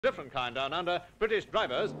Different kind down under, British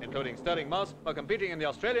drivers, including Stirling Moss, were competing in the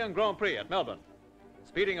Australian Grand Prix at Melbourne.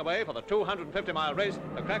 Speeding away for the 250-mile race,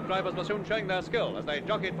 the crack drivers were soon showing their skill as they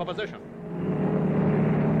jockeyed for position.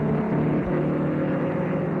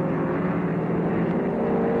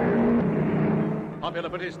 Popular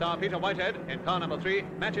British star Peter Whitehead, in car number 3,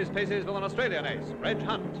 matches paces with an Australian ace, Reg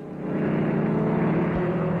Hunt.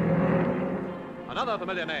 Another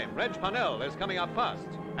familiar name, Reg Parnell, is coming up fast,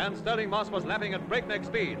 and Stirling Moss was lapping at breakneck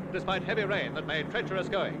speed, despite heavy rain that made treacherous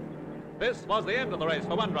going. This was the end of the race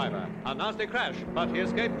for one driver, a nasty crash, but he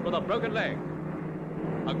escaped with a broken leg.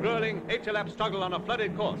 A grueling 80-lap struggle on a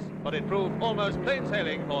flooded course, but it proved almost plain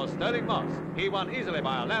sailing for Stirling Moss. He won easily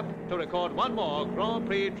by a lap to record one more Grand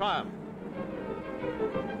Prix triumph.